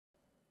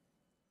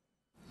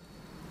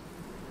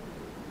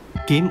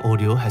Game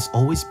audio has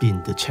always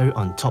been the cherry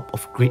on top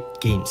of great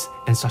games,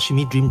 and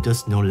Sashimi Dream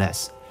does no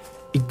less.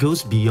 It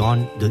goes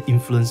beyond the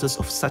influences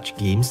of such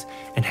games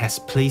and has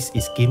placed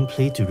its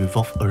gameplay to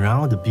revolve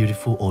around the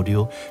beautiful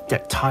audio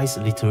that ties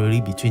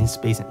literally between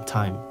space and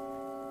time.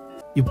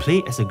 You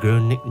play as a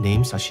girl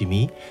nicknamed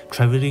Sashimi,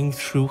 traveling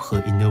through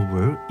her inner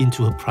world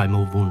into her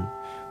primal womb,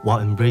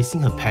 while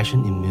embracing her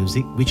passion in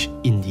music, which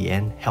in the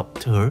end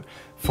helped her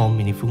form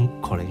meaningful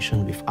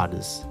connection with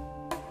others.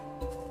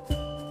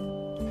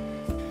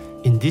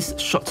 In this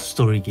short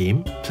story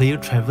game, player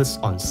travels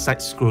on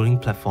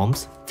side-scrolling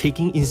platforms,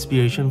 taking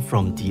inspiration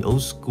from the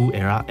old school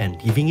era and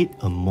giving it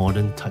a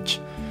modern touch.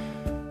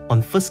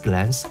 On first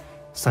glance,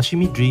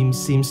 Sashimi Dream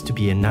seems to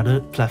be another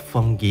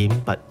platform game,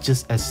 but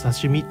just as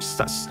Sashimi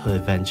starts her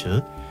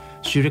adventure,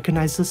 she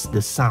recognizes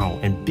the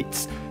sound and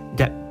beats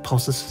that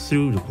pulses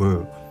through the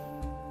world.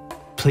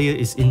 Player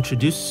is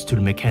introduced to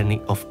the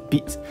mechanic of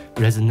beat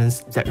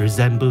resonance that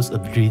resembles a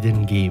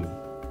rhythm game.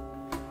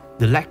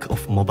 The lack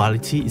of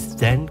mobility is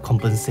then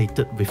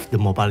compensated with the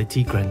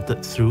mobility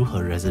granted through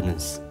her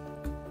resonance.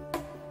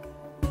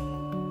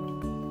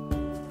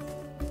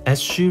 As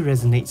she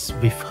resonates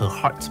with her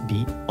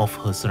heartbeat of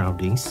her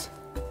surroundings,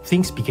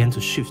 things begin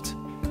to shift.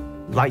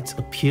 Light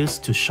appears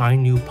to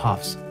shine new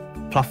paths.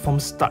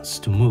 Platform starts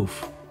to move.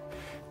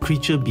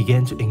 Creatures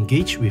begin to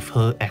engage with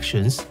her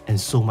actions,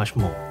 and so much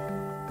more.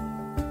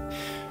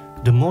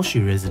 The more she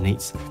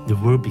resonates, the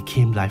world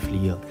became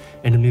livelier,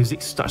 and the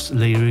music starts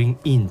layering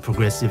in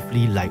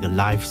progressively like a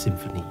live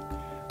symphony,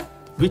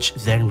 which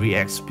then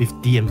reacts with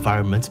the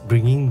environment,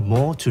 bringing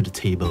more to the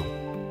table.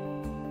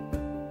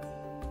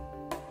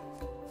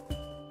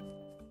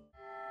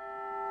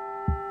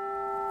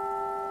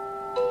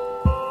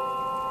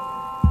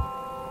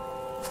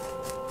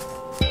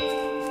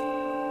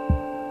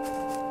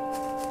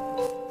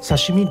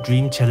 Sashimi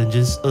Dream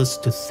challenges us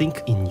to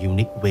think in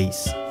unique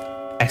ways,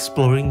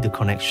 exploring the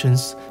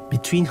connections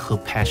between her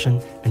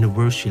passion and the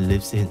world she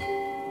lives in.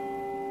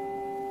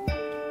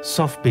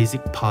 Solve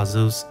basic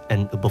puzzles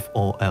and above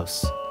all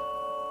else,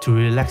 to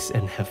relax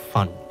and have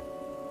fun.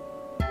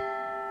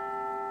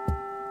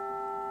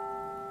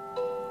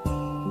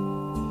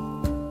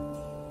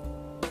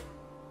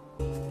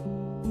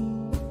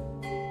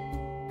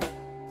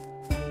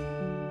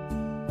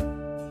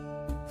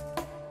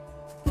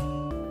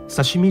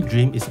 Sashimi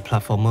Dream is a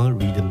platformer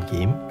rhythm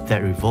game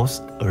that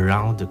revolves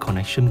around the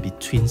connection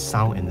between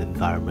sound and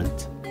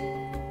environment.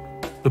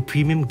 A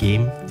premium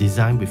game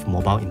designed with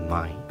mobile in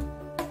mind.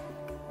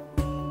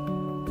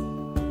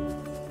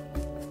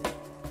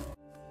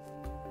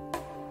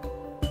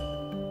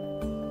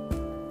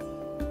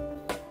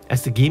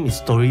 As the game is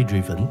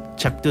story-driven,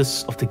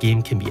 chapters of the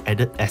game can be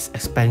added as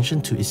expansion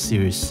to its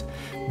series,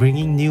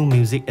 bringing new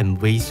music and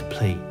ways to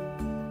play.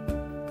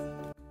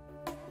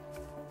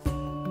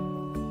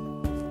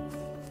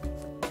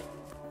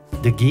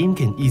 The game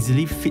can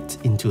easily fit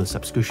into a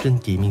subscription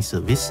gaming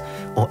service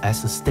or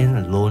as a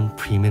standalone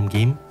premium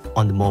game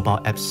on the mobile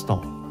app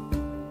store.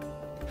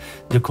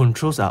 The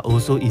controls are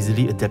also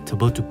easily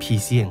adaptable to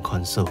PC and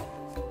console.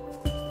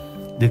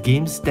 The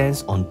game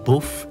stands on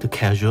both the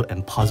casual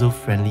and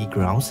puzzle-friendly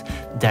grounds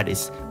that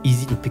is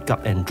easy to pick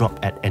up and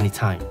drop at any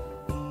time.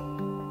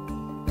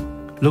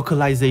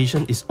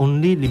 Localization is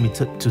only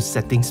limited to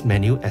settings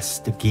menu as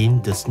the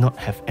game does not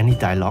have any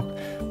dialogue,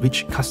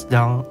 which cuts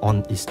down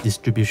on its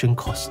distribution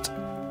cost.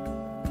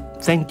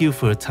 Thank you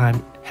for your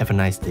time. Have a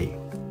nice day.